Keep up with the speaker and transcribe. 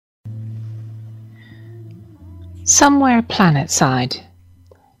Somewhere planetside,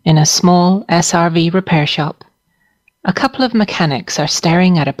 in a small SRV repair shop, a couple of mechanics are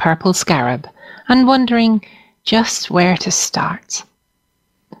staring at a purple scarab and wondering just where to start.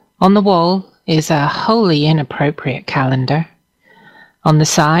 On the wall is a wholly inappropriate calendar. On the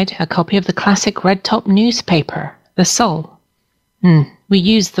side, a copy of the classic red-top newspaper, The Sol. We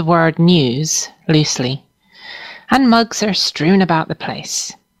use the word news loosely. And mugs are strewn about the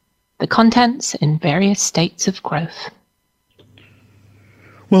place. The contents in various states of growth.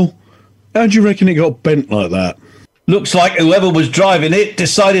 Well, how do you reckon it got bent like that? Looks like whoever was driving it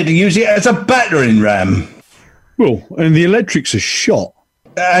decided to use it as a battering ram. Well, and the electrics are shot.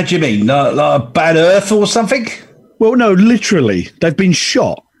 How do you mean? Like a bad earth or something? Well, no, literally. They've been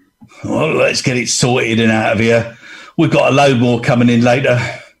shot. Well, let's get it sorted and out of here. We've got a load more coming in later.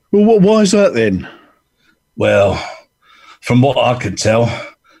 Well, why is that then? Well, from what I can tell,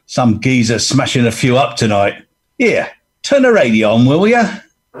 some geezer smashing a few up tonight. Here, turn the radio on, will ya?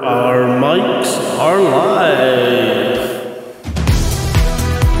 Our mics are live.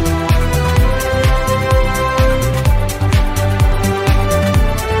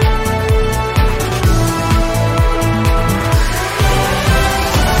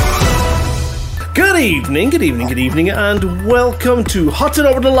 Good evening, and welcome to Hutton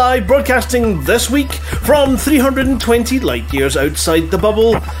Orbital Live, broadcasting this week from 320 light years outside the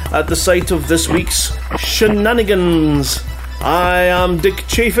bubble at the site of this week's shenanigans. I am Dick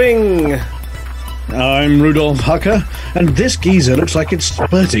Chafing. I'm Rudolph Hucker, and this geezer looks like it's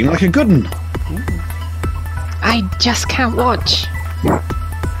spurting like a good one. I just can't watch.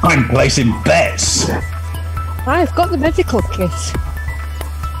 I'm placing bets. I've got the medical kit.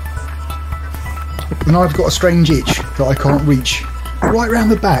 And I've got a strange itch that I can't reach. Right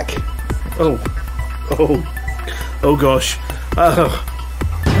round the back. Oh gosh.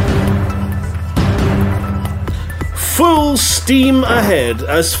 Full steam ahead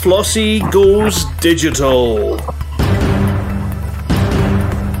as Flossie goes digital.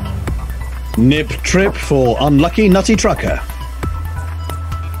 Nip trip for unlucky nutty trucker.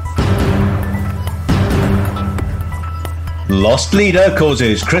 Lost leader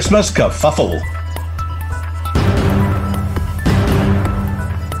causes Christmas kerfuffle.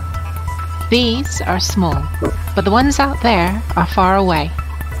 These are small, but the ones out there are far away.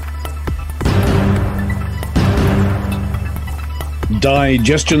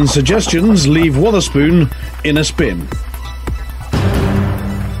 Digestion suggestions leave Wotherspoon in a spin.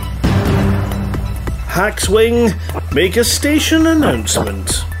 Hackswing, make a station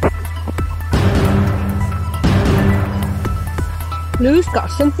announcement. Lou's got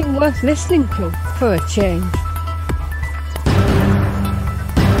something worth listening to for a change.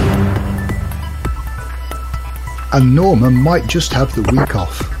 And Norma might just have the week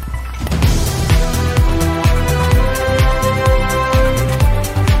off.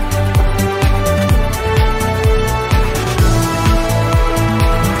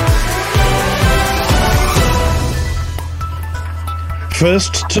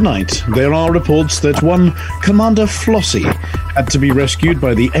 First tonight, there are reports that one Commander Flossie had to be rescued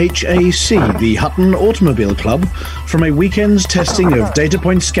by the HAC, the Hutton Automobile Club, from a weekend's testing of data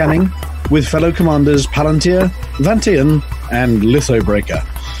point scanning with fellow commanders Palantir, Vantian, and Lithobreaker.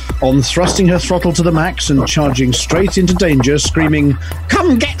 On thrusting her throttle to the max and charging straight into danger, screaming,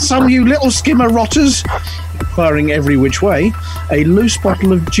 "Come get some, you little skimmer rotters!" Firing every which way, a loose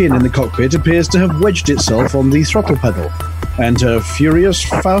bottle of gin in the cockpit appears to have wedged itself on the throttle pedal, and her furious,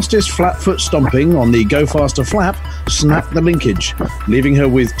 fastest flat-foot stomping on the Go Faster flap snapped the linkage, leaving her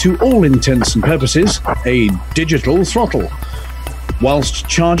with, to all intents and purposes, a digital throttle. Whilst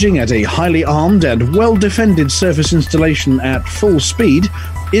charging at a highly armed and well-defended surface installation at full speed,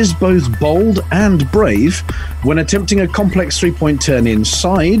 is both bold and brave when attempting a complex three-point turn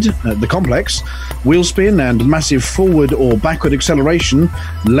inside the complex. Wheel spin and massive forward or backward acceleration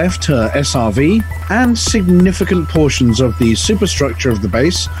left her SRV and significant portions of the superstructure of the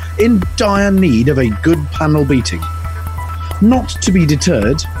base in dire need of a good panel beating. Not to be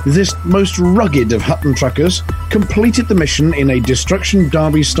deterred, this most rugged of Hutton truckers completed the mission in a Destruction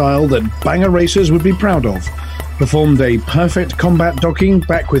Derby style that banger racers would be proud of, performed a perfect combat docking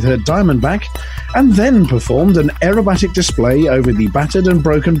back with her Diamondback, and then performed an aerobatic display over the battered and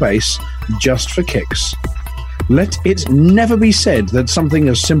broken base just for kicks. Let it never be said that something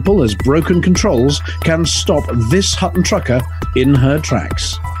as simple as broken controls can stop this Hutton trucker in her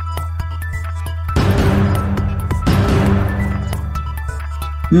tracks.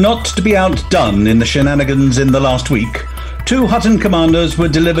 Not to be outdone in the shenanigans in the last week, 2 Hutton commanders were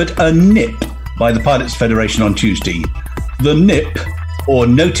delivered a nip by the Pilots Federation on Tuesday. The nip or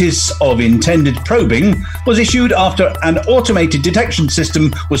Notice of Intended Probing, was issued after an automated detection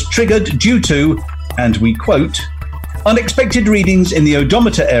system was triggered due to, and we quote, unexpected readings in the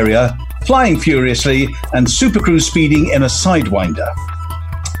odometer area, flying furiously, and supercruise speeding in a Sidewinder.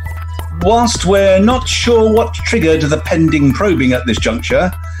 Whilst we're not sure what triggered the pending probing at this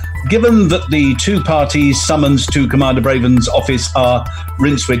juncture, given that the two parties summoned to Commander Braven's office are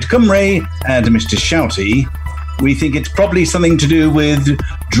Rincewind Cymru and Mr. Shouty, we think it's probably something to do with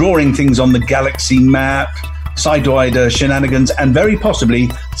drawing things on the galaxy map, Sidewinder shenanigans, and very possibly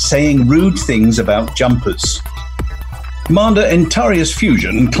saying rude things about jumpers. Commander Entarius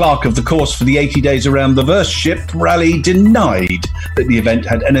Fusion, clerk of the course for the 80 Days Around the Verse ship rally, denied that the event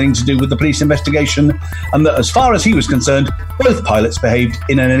had anything to do with the police investigation, and that as far as he was concerned, both pilots behaved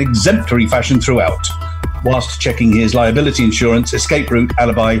in an exemplary fashion throughout, whilst checking his liability insurance, escape route,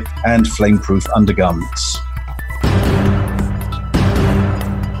 alibi, and flameproof undergarments.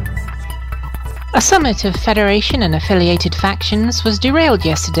 A summit of Federation and affiliated factions was derailed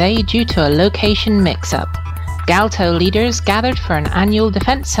yesterday due to a location mix-up. Galto leaders gathered for an annual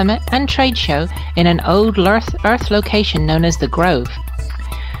defence summit and trade show in an old Earth location known as the Grove.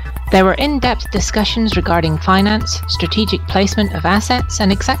 There were in-depth discussions regarding finance, strategic placement of assets,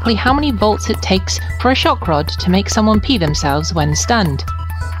 and exactly how many volts it takes for a shock rod to make someone pee themselves when stunned.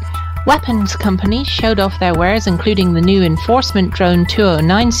 Weapons companies showed off their wares, including the new Enforcement Drone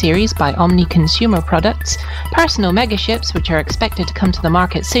 209 series by Omni Consumer Products, personal megaships which are expected to come to the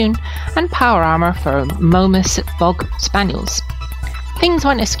market soon, and power armour for Momus Bog Spaniels. Things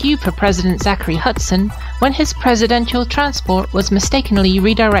went askew for President Zachary Hudson when his presidential transport was mistakenly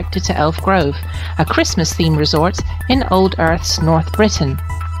redirected to Elf Grove, a Christmas-themed resort in Old Earth's North Britain.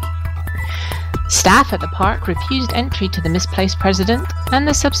 Staff at the park refused entry to the misplaced president, and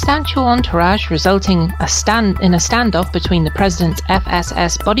the substantial entourage resulting in a standoff between the president's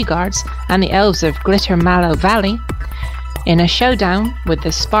FSS bodyguards and the elves of Glitter Mallow Valley. In a showdown with the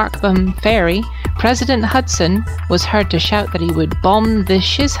Sparkbum Fairy, President Hudson was heard to shout that he would bomb the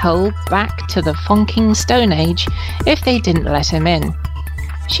shizhole back to the funking Stone Age if they didn't let him in.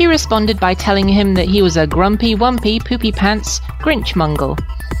 She responded by telling him that he was a grumpy, wumpy, poopy pants Grinch mungle.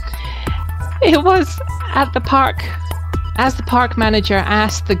 It was at the park, as the park manager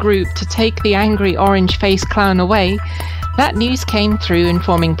asked the group to take the angry orange-faced clown away, that news came through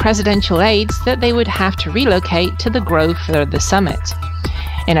informing presidential aides that they would have to relocate to the Grove for the summit.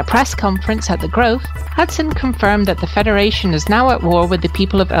 In a press conference at the Grove, Hudson confirmed that the Federation is now at war with the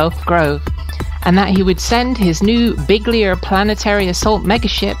people of Elf Grove, and that he would send his new Biglier planetary assault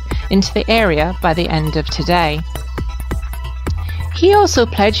megaship into the area by the end of today. He also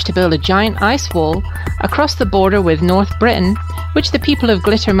pledged to build a giant ice wall across the border with North Britain, which the people of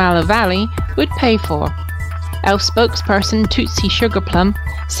Glitter Mallow Valley would pay for. Elf spokesperson Tootsie Sugarplum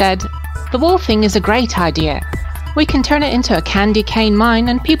said, "The wall thing is a great idea. We can turn it into a candy cane mine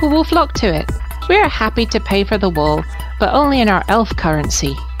and people will flock to it. We are happy to pay for the wall, but only in our elf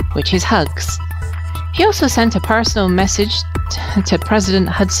currency, which is hugs." He also sent a personal message to President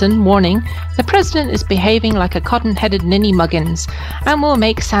Hudson warning the president is behaving like a cotton-headed ninny muggins and will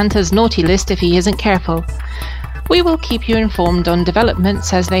make Santa's naughty list if he isn't careful. We will keep you informed on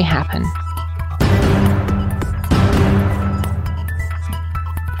developments as they happen.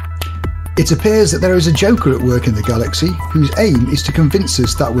 It appears that there is a joker at work in the galaxy whose aim is to convince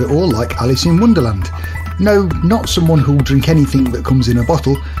us that we're all like Alice in Wonderland. No, not someone who'll drink anything that comes in a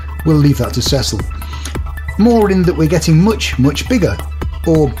bottle. We'll leave that to Cecil. More in that we're getting much, much bigger,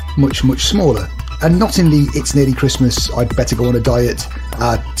 or much, much smaller, and not in the "it's nearly Christmas, I'd better go on a diet,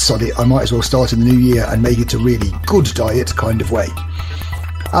 sod it, I might as well start in the new year and make it a really good diet" kind of way.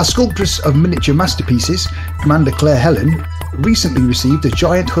 Our sculptress of miniature masterpieces, Commander Claire Helen, recently received a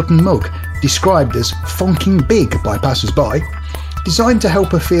giant Hutton mug described as "funking big" by passers-by, designed to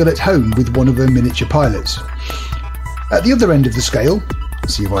help her feel at home with one of her miniature pilots. At the other end of the scale,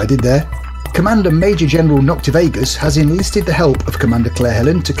 see what I did there, Commander Major General Noctivagus has enlisted the help of Commander Claire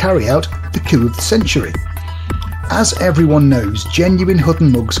Helen to carry out the coup of the century. As everyone knows, genuine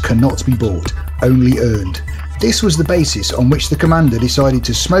Hutton mugs cannot be bought, only earned. This was the basis on which the Commander decided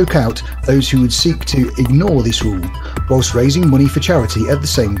to smoke out those who would seek to ignore this rule, whilst raising money for charity at the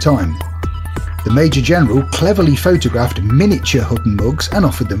same time. The Major General cleverly photographed miniature Hutton mugs and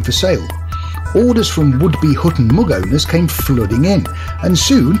offered them for sale. Orders from would-be Hutton mug owners came flooding in, and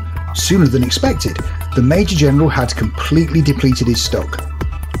sooner than expected, the Major General had completely depleted his stock.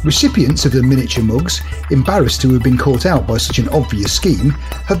 Recipients of the miniature mugs, embarrassed to have been caught out by such an obvious scheme,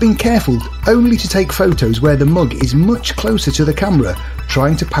 have been careful only to take photos where the mug is much closer to the camera,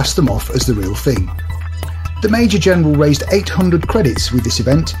 trying to pass them off as the real thing. The Major General raised 800 credits with this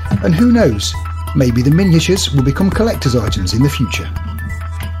event, and who knows, maybe the miniatures will become collector's items in the future.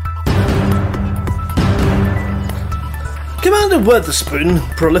 Commander Witherspoon,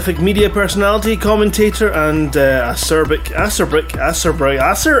 prolific media personality, commentator, and acerbic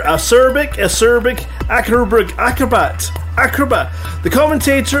acrobat. The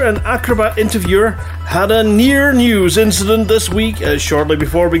commentator and acrobat interviewer had a near-news incident this week, shortly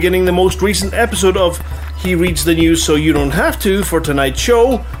before beginning the most recent episode of He Reads the News So You Don't Have To for tonight's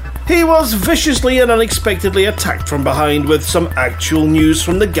show. He was viciously and unexpectedly attacked from behind with some actual news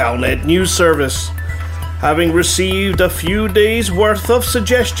from the Galnet news service. Having received a few days' worth of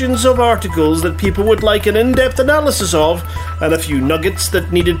suggestions of articles that people would like an in-depth analysis of, and a few nuggets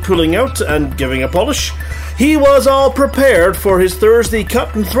that needed pulling out and giving a polish, he was all prepared for his Thursday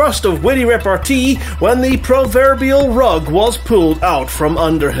cut and thrust of witty repartee when the proverbial rug was pulled out from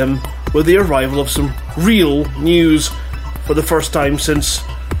under him with the arrival of some real news for the first time since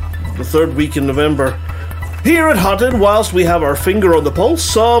the third week in November. Here at Hutton, whilst we have our finger on the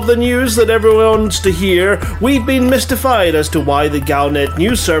pulse of the news that everyone wants to hear, we've been mystified as to why the Galnet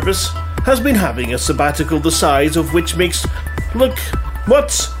news service has been having a sabbatical the size of which makes... Look,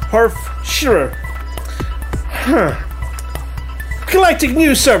 what's Herf Schirrer? Galactic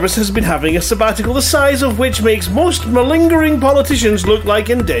News Service has been having a sabbatical the size of which makes most malingering politicians look like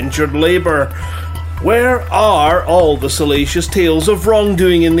indentured labour. Where are all the salacious tales of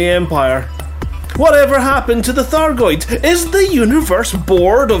wrongdoing in the Empire? Whatever happened to the Thargoids? Is the universe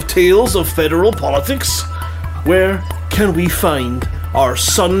bored of tales of federal politics? Where can we find our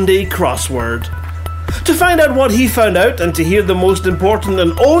Sunday crossword? To find out what he found out and to hear the most important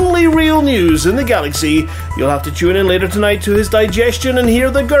and only real news in the galaxy, you'll have to tune in later tonight to his digestion and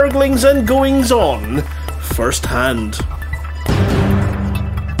hear the gurglings and goings-on firsthand.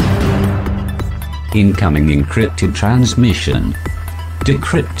 Incoming encrypted transmission.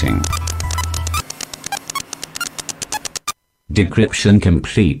 Decrypting. Decryption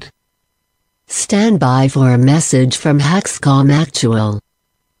complete. Stand by for a message from Haxcom Actual.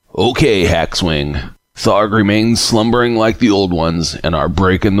 Okay, Hackswing. Tharg remains slumbering like the old ones, and our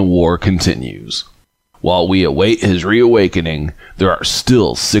break in the war continues. While we await his reawakening, there are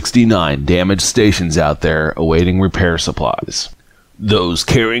still 69 damaged stations out there awaiting repair supplies. Those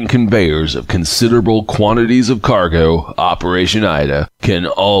carrying conveyors of considerable quantities of cargo, Operation Ida, can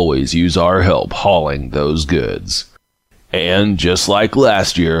always use our help hauling those goods. And just like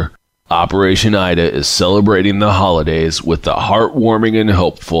last year, Operation Ida is celebrating the holidays with the heartwarming and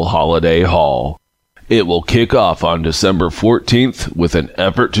helpful Holiday Haul. It will kick off on December 14th with an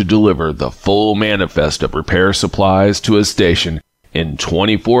effort to deliver the full manifest of repair supplies to a station in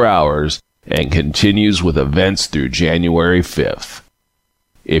 24 hours and continues with events through January 5th.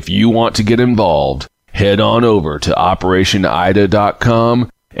 If you want to get involved, head on over to OperationIda.com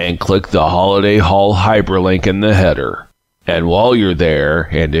and click the Holiday Haul hyperlink in the header. And while you're there,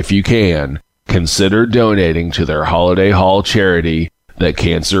 and if you can, consider donating to their Holiday Haul charity, the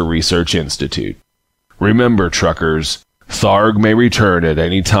Cancer Research Institute. Remember, truckers, Tharg may return at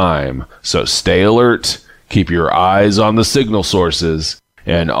any time, so stay alert, keep your eyes on the signal sources,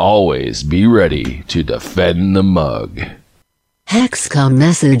 and always be ready to defend the mug. Haxcom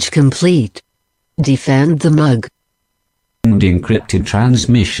message complete. Defend the mug. And encrypted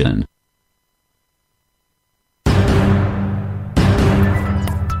transmission.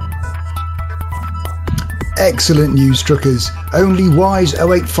 Excellent news, truckers. Only WISE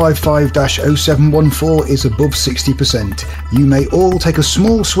 0855-0714 is above 60%. You may all take a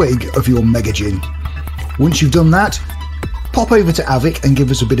small swig of your Mega Gin. Once you've done that, pop over to Avic and give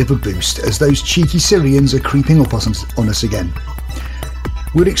us a bit of a boost, as those cheeky Syrians are creeping up on us again.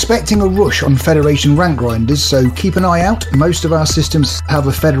 We're expecting a rush on Federation rank grinders, so keep an eye out. Most of our systems have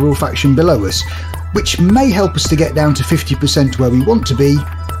a Federal faction below us, which may help us to get down to 50% where we want to be,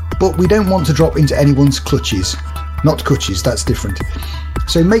 but we don't want to drop into anyone's clutches. Not cutches, that's different.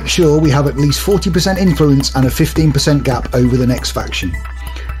 So make sure we have at least 40% influence and a 15% gap over the next faction.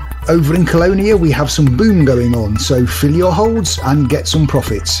 Over in Colonia we have some boom going on, so fill your holds and get some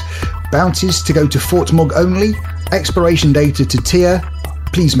profits. Bounties to go to Fort Mug only, exploration data to Tyr,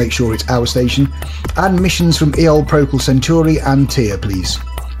 please make sure it's our station, and missions from Eol Procul Centauri and Tyr, please.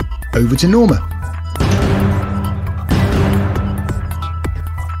 Over to Norma.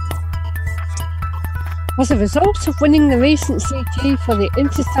 As a result of winning the recent CG for the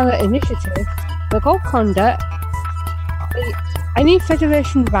Interstellar Initiative, the Golconda, any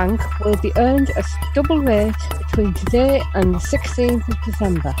Federation rank will be earned at double rate between today and the 16th of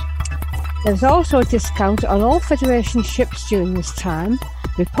December. There's also a discount on all Federation ships during this time,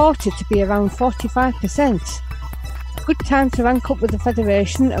 reported to be around 45%. A good time to rank up with the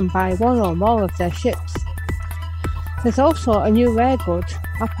Federation and buy one or more of their ships. There's also a new rare good,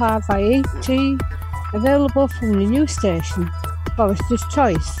 Aparvaiti, available from the new station, Forester's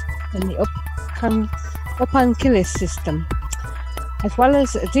Choice, in the Upankilis system, as well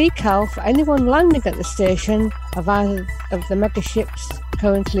as a decal for anyone landing at the station of either of the mega ships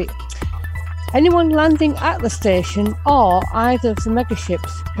currently. Anyone landing at the station or either of the mega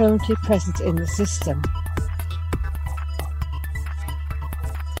ships currently present in the system.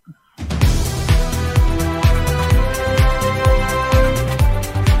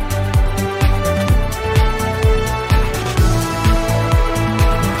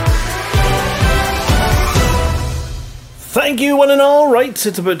 Thank you, one and all. Right,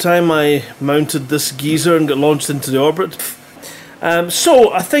 it's about time I mounted this geezer and got launched into the orbit.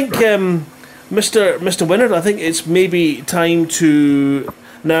 So, I think, Mr. Winner, I think it's maybe time to...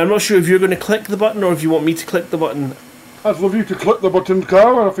 Now, I'm not sure if you're going to click the button or if you want me to click the button. I'd love you to click the button,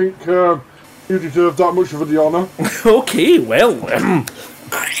 Carl. I think you deserve that much of the honour. Okay, well,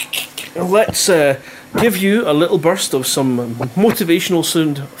 let's give you a little burst of some motivational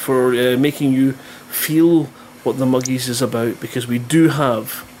sound for making you feel what the Muggies is about, because we do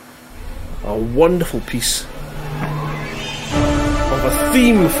have a wonderful piece of a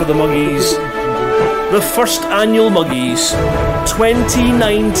theme for the Muggies. The first annual Muggies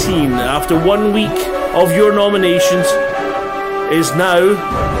 2019, after 1 week of your nominations, is now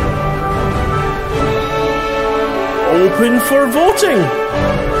open for voting.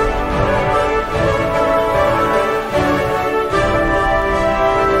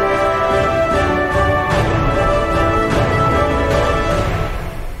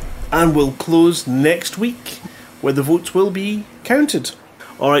 And we'll close next week, where the votes will be counted.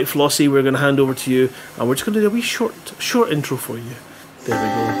 Alright, Flossie, we're going to hand over to you, and we're just going to do a wee short intro for you. There we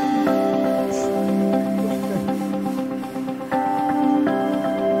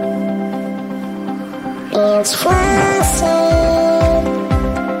go. It's Flossie.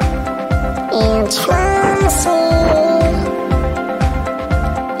 It's Flossie.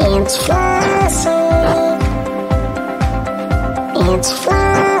 It's Flossie. It's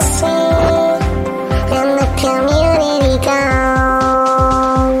Flossie. And the community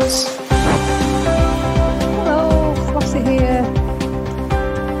goes. Hello, Flossie here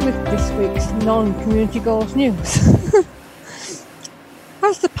with this week's non-community goals news.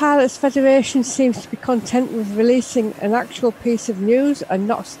 As the Pilots Federation seems to be content with releasing an actual piece of news and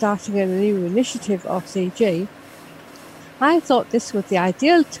not starting a new initiative or CG, I thought this was the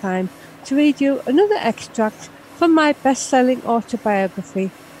ideal time to read you another extract from my best-selling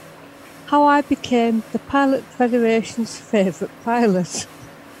autobiography, How I Became the Pilot Federation's Favourite Pilot.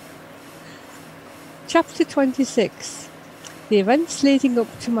 Chapter 26. The events leading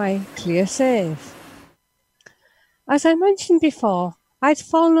up to my clear save. As I mentioned before, I'd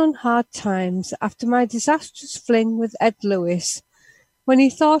fallen on hard times after my disastrous fling with Ed Lewis, when he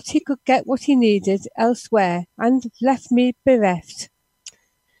thought he could get what he needed elsewhere and left me bereft.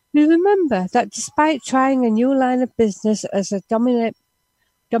 We remember that despite trying a new line of business as a dominatrix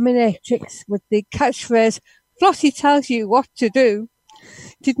with the catchphrase, Flossie tells you what to do,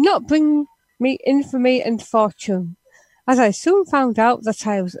 did not bring me infamy and fortune, as I soon found out that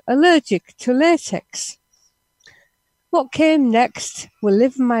I was allergic to latex. What came next will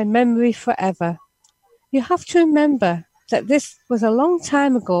live in my memory forever. You have to remember that this was a long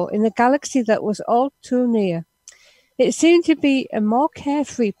time ago in a galaxy that was all too near. It seemed to be a more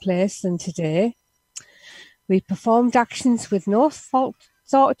carefree place than today. We performed actions with no thought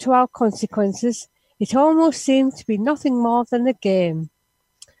to our consequences. It almost seemed to be nothing more than a game.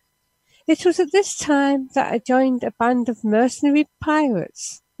 It was at this time that I joined a band of mercenary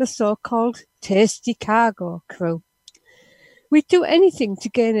pirates, the so-called Tasty Cargo crew. We'd do anything to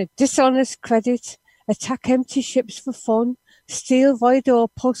gain a dishonest credit, attack empty ships for fun, steal void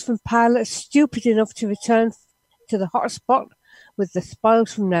opals from pilots stupid enough to return to the hotspot with the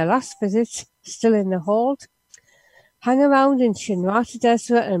spoils from their last visit still in the hold, hang around in Shinrata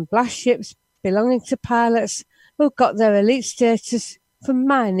Desert and blast ships belonging to pilots who got their elite status from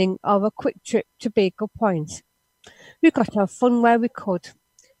mining or a quick trip to Beagle Point. We got our fun where we could,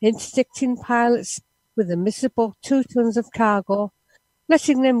 interdicting pilots with a miserable 2 tons of cargo,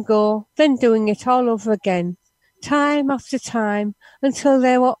 letting them go, then doing it all over again, time after time, until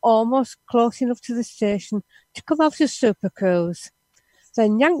they were almost close enough to the station to come out of Super Cruise,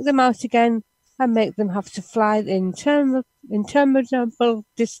 then yank them out again and make them have to fly the interminable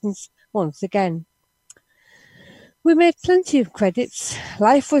distance once again. We made plenty of credits,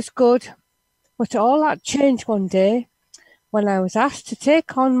 life was good, But all that changed one day when I was asked to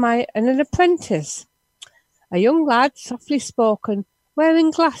take on an apprentice, a young lad, softly spoken, wearing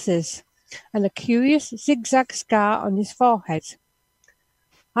glasses and a curious zigzag scar on his forehead.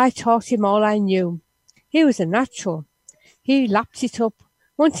 I taught him all I knew. He was a natural. He lapped it up,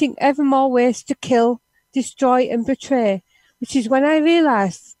 wanting ever more ways to kill, destroy and betray, which is when I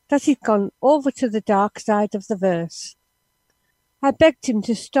realised that he'd gone over to the dark side of the verse. I begged him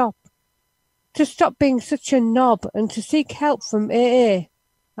to stop being such a knob and to seek help from AA,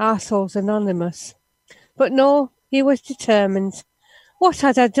 Arseholes Anonymous. But no, he was determined. What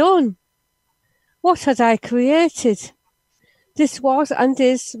had I done? What had I created? This was and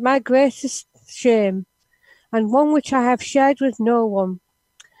is my greatest shame, and one which I have shared with no one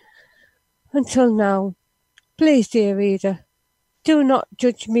until now. Please, dear reader, do not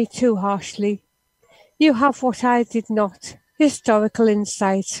judge me too harshly. You have what I did not, historical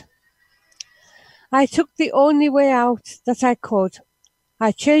insight. I took the only way out that I could.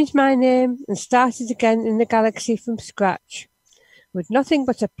 I changed my name and started again in the galaxy from scratch, with nothing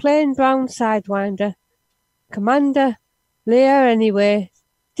but a plain brown sidewinder. Commander Leia, anyway,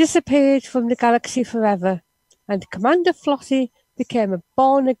 disappeared from the galaxy forever, and Commander Flossie became a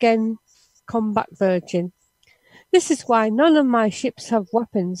born-again combat virgin. This is why none of my ships have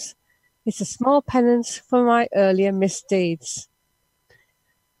weapons. It's a small penance for my earlier misdeeds.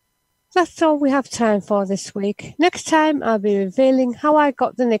 That's all we have time for this week. Next time I'll be revealing how I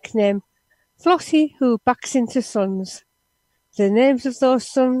got the nickname Flossie Who Backs Into Sons, the names of those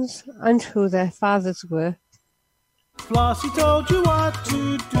sons and who their fathers were. Flossie told you what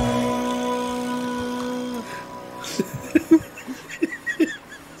to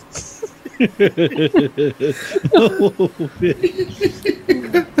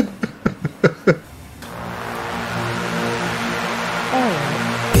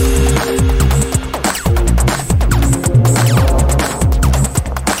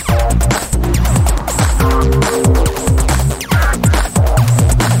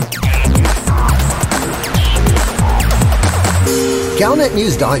Galnet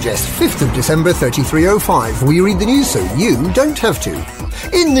News Digest, 5th of December 3305. We read the news so you don't have to.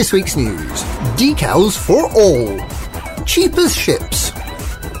 In this week's news, decals for all. Cheap as ships.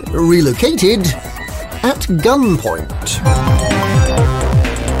 Relocated at gunpoint.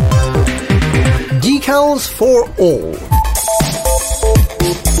 Decals for all.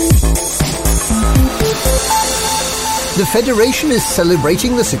 The Federation is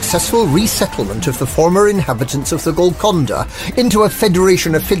celebrating the successful resettlement of the former inhabitants of the Golconda into a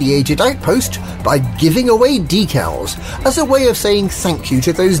Federation-affiliated outpost by giving away decals as a way of saying thank you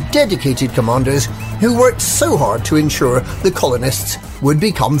to those dedicated commanders who worked so hard to ensure the colonists would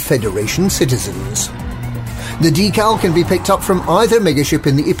become Federation citizens. The decal can be picked up from either megaship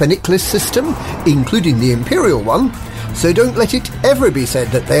in the Ipaniklis system, including the Imperial one, so don't let it ever be said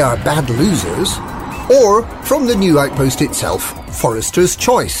that they are bad losers, or from the new outpost itself, Forester's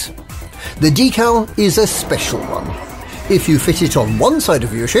Choice. The decal is a special one. If you fit it on one side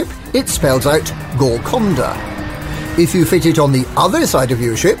of your ship, it spells out Golconda. If you fit it on the other side of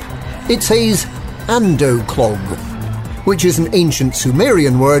your ship, it says Andoclog, which is an ancient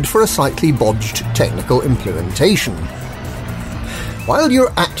Sumerian word for a slightly bodged technical implementation. While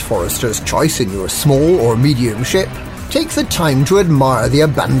you're at Forester's Choice in your small or medium ship, take the time to admire the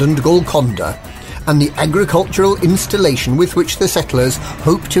abandoned Golconda and the agricultural installation with which the settlers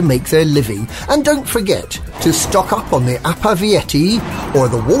hope to make their living, and don't forget to stock up on the Appa Vieti, or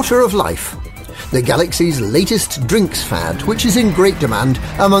the Water of Life, the galaxy's latest drinks fad, which is in great demand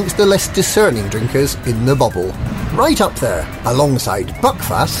amongst the less discerning drinkers in the bubble. Right up there, alongside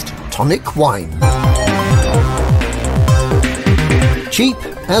Buckfast tonic wine. Cheap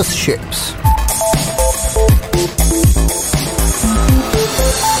as ships.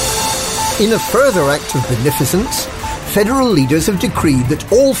 In a further act of beneficence, Federal leaders have decreed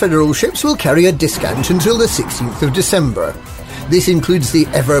that all Federal ships will carry a discount until the 16th of December. This includes the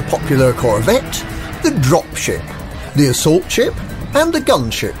ever-popular Corvette, the dropship, the assault ship, and the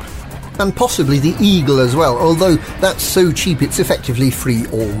gunship, and possibly the Eagle as well, although that's so cheap it's effectively free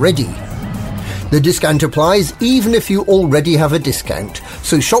already. The discount applies even if you already have a discount,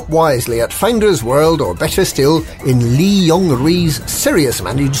 so shop wisely at Founders World, or better still, in Lee Yong-ri's Sirius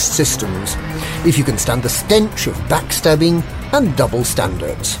managed systems, if you can stand the stench of backstabbing and double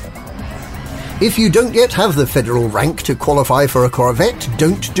standards. If you don't yet have the Federal rank to qualify for a Corvette,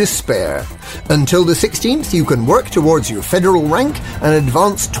 don't despair. Until the 16th, you can work towards your Federal rank and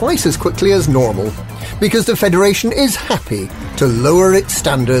advance twice as quickly as normal, because the Federation is happy to lower its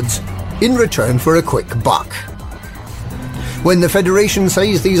standards in return for a quick buck. When the Federation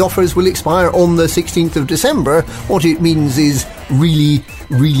says these offers will expire on the 16th of December, what it means is really,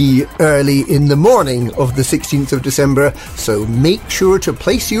 really early in the morning of the 16th of December, so make sure to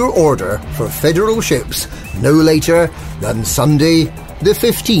place your order for Federal ships no later than Sunday the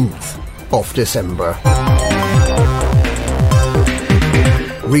 15th of December.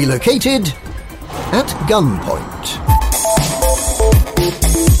 Relocated at gunpoint.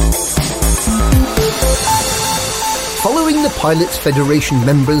 Following the Pilots Federation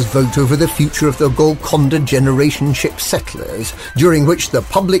members' vote over the future of the Golconda generation ship Settlers, during which the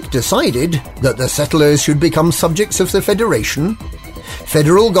public decided that the Settlers should become subjects of the Federation,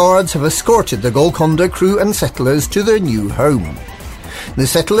 Federal Guards have escorted the Golconda crew and Settlers to their new home. The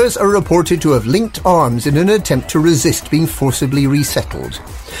Settlers are reported to have linked arms in an attempt to resist being forcibly resettled,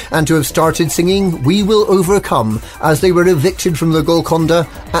 and to have started singing "We Will Overcome" as they were evicted from the Golconda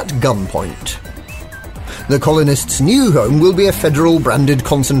at gunpoint. The colonists' new home will be a Federal-branded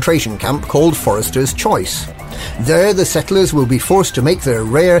concentration camp called Forester's Choice. There, the settlers will be forced to make their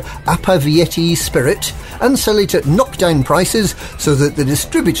rare Appa Vieti spirit and sell it at knockdown prices so that the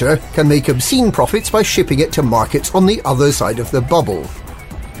distributor can make obscene profits by shipping it to markets on the other side of the bubble.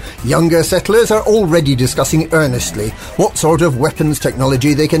 Younger settlers are already discussing earnestly what sort of weapons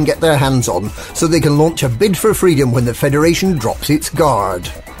technology they can get their hands on so they can launch a bid for freedom when the Federation drops its guard.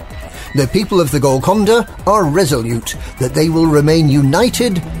 The people of the Golconda are resolute that they will remain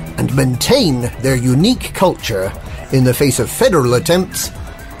united and maintain their unique culture in the face of Federal attempts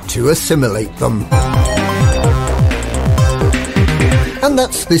to assimilate them. And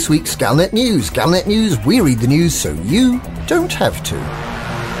that's this week's Galnet News. Galnet News, we read the news so you don't have to.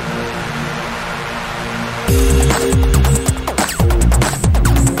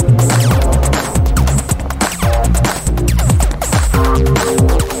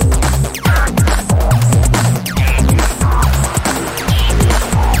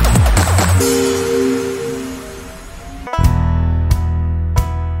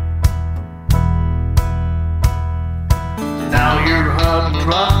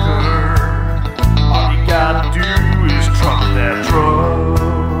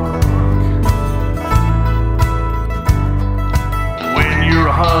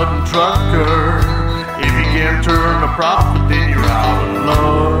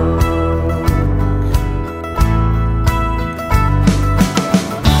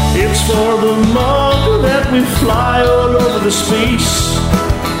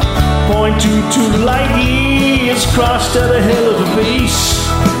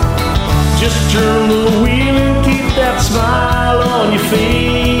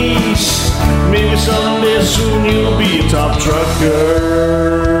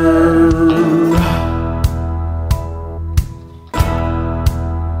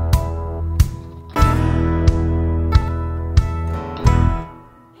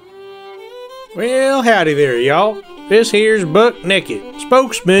 Well, howdy there, y'all. This here's Buck Naked,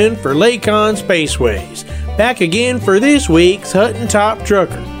 spokesman for Lakon Spaceways, back again for this week's Hutton Top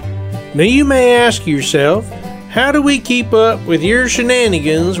Trucker. Now you may ask yourself, how do we keep up with your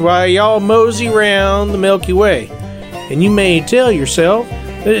shenanigans while y'all mosey around the Milky Way? And you may tell yourself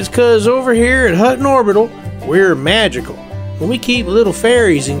that it's 'cause over here at Hutton Orbital, we're magical. And we keep little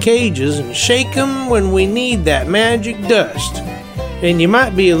fairies in cages and shake them when we need that magic dust. And you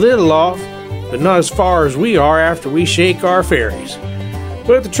might be a little off, but not as far as we are after we shake our fairies.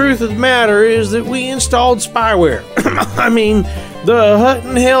 But the truth of the matter is that we installed spyware. I mean, the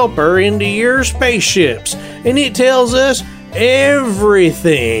Hutton Helper into your spaceships, and it tells us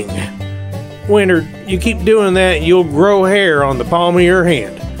everything. Winter, you keep doing that, you'll grow hair on the palm of your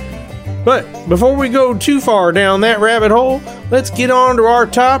hand. But before we go too far down that rabbit hole, let's get on to our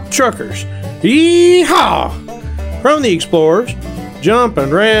top truckers. Yee-haw! From the Explorers,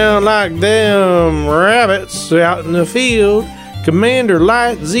 jumping around like them rabbits out in the field, Commander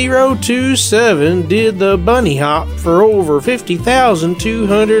Light 027 did the bunny hop for over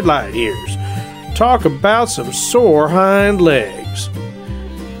 50,200 light years. Talk about some sore hind legs.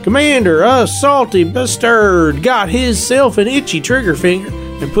 Commander Salty Bastard got himself an itchy trigger finger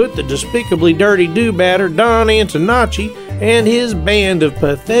and put the despicably dirty do-batter Don Antonacci and his band of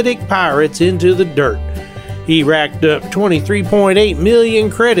pathetic pirates into the dirt. He racked up 23.8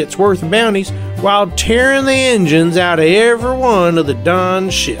 million credits worth of bounties while tearing the engines out of every one of the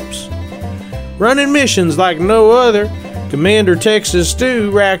Don's ships. Running missions like no other, Commander Texas Stew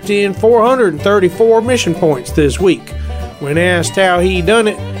racked in 434 mission points this week. When asked how he done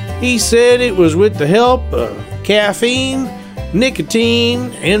it, he said it was with the help of caffeine,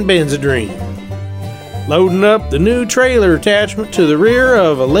 nicotine, and Benzedrine. Loading up the new trailer attachment to the rear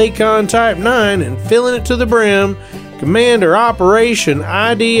of a Lakon Type 9 and filling it to the brim, Commander Operation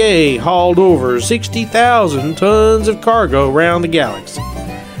IDA hauled over 60,000 tons of cargo around the galaxy.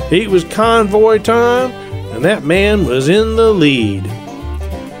 It was convoy time, and that man was in the lead.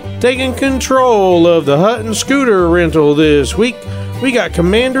 Taking control of the Hutton scooter rental this week, we got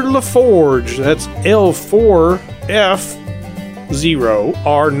Commander LaForge, that's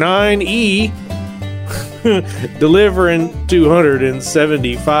L4F0R9E, delivering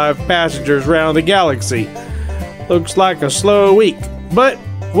 275 passengers around the galaxy. Looks like a slow week, but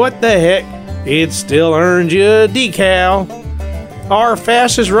what the heck, it still earned you a decal. Our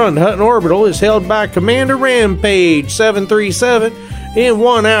fastest run to Hutton Orbital is held by Commander Rampage 737 in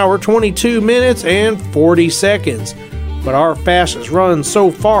 1 hour, 22 minutes, and 40 seconds. But our fastest run so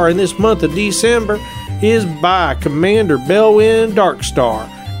far in this month of December is by Commander Bellwind Darkstar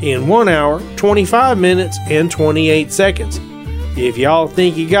in 1 hour, 25 minutes, and 28 seconds. If y'all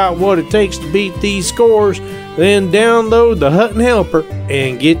think you got what it takes to beat these scores, then download the Hutton Helper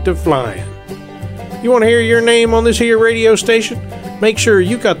and get to flying. You want to hear your name on this here radio station? Make sure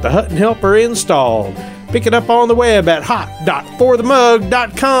you got the Hutton Helper installed. Pick it up on the web at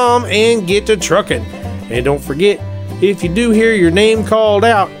hot.forthemug.com and get to trucking. And don't forget, if you do hear your name called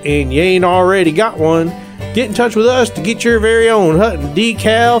out and you ain't already got one, get in touch with us to get your very own Hutton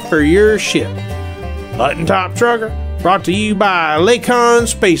decal for your ship. Hutton Top Trucker, brought to you by Lakon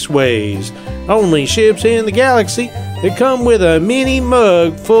Spaceways. Only ships in the galaxy that come with a mini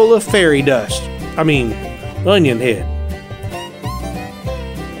mug full of fairy dust. Onion head.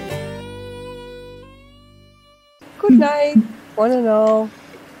 Good night, one and all.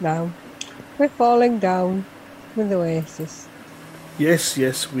 Now, we're falling down with Oasis. Yes,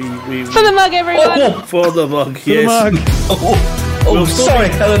 we For the mug, everyone! Oh, for the mug, For yes. the mug. Oh, sorry,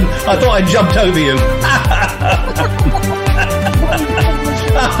 Helen. I thought I jumped over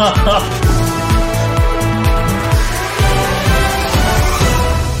you.